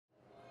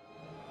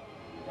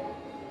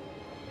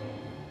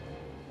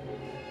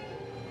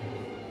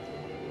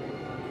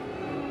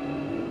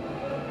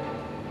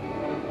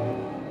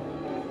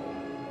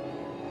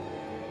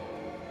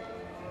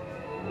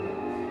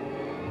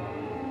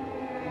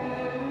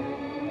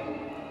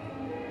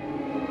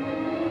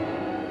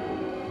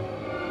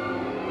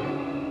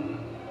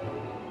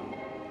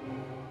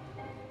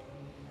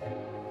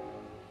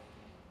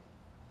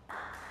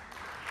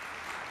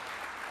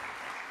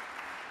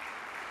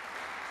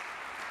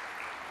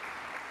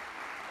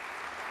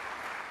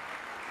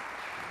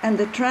And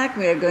the track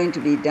we are going to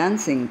be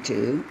dancing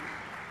to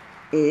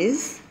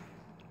is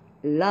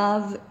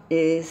Love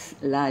Is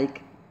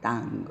Like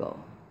Tango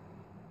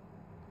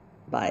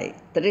by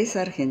Tres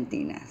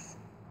Argentinas.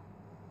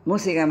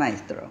 Música,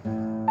 maestro.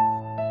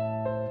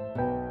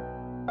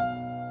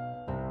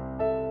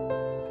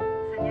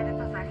 Señores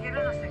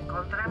pasajeros, nos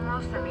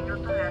encontramos a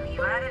minutos de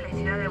arribar en la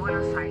ciudad de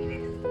Buenos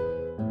Aires.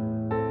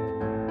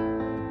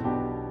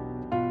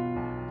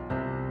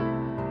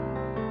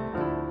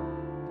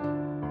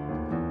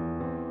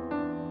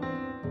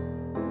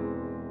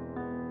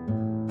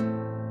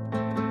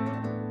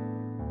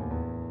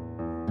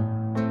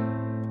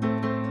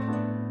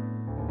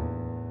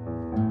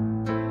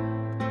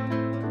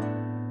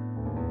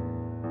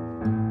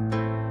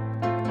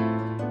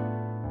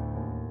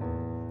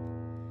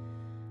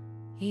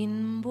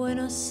 In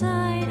Buenos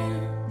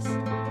Aires,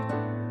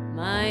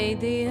 my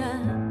dear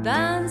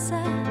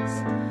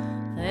dancers,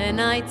 the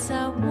nights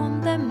are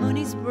warm, the moon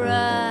is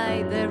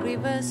bright, the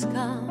rivers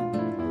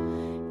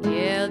come.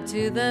 Yield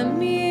to the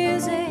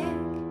music,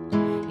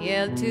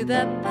 yield to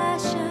the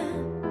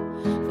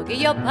passion. Forget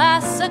your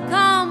past,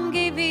 succumb,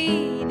 give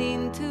in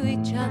into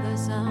each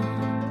other's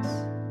arms.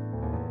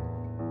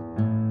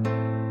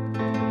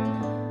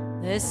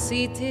 The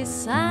city's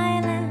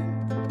silent,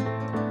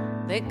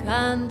 the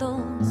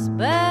candles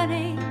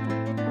burning,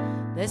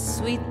 the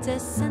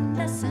sweetest and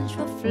the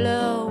sensual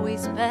flow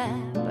is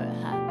bare.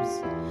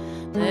 Perhaps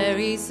there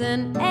is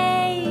an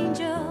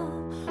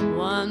angel,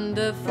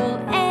 wonderful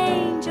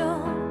angel,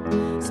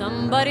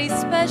 somebody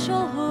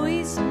special who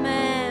is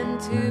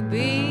meant to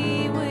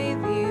be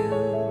with you.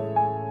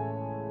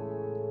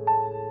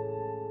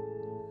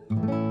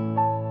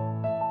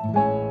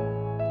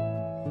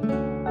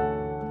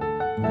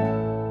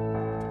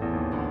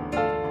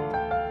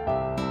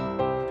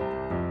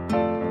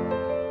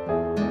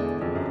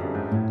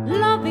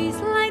 Love is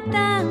like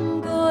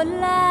tango,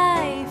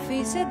 life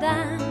is a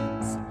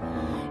dance.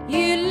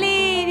 You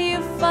lead,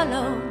 you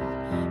follow,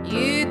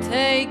 you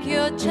take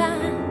your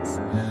chance.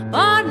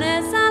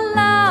 Partners and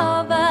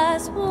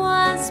lovers,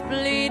 one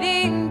split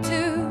in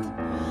two,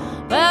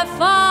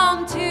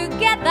 perform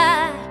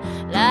together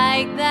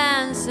like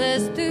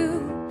dancers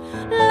do.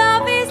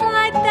 Love is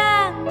like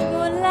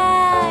tango,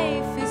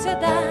 life is a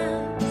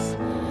dance.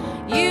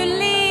 You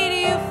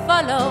lead, you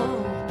follow,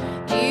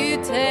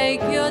 you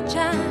take your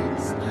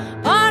chance.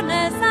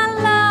 Partners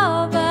and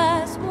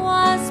lovers,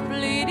 one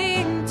split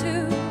in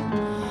two,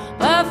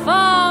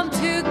 perform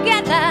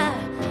together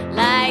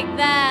like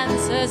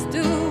dancers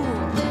do.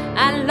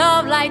 And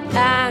love like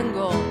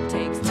tango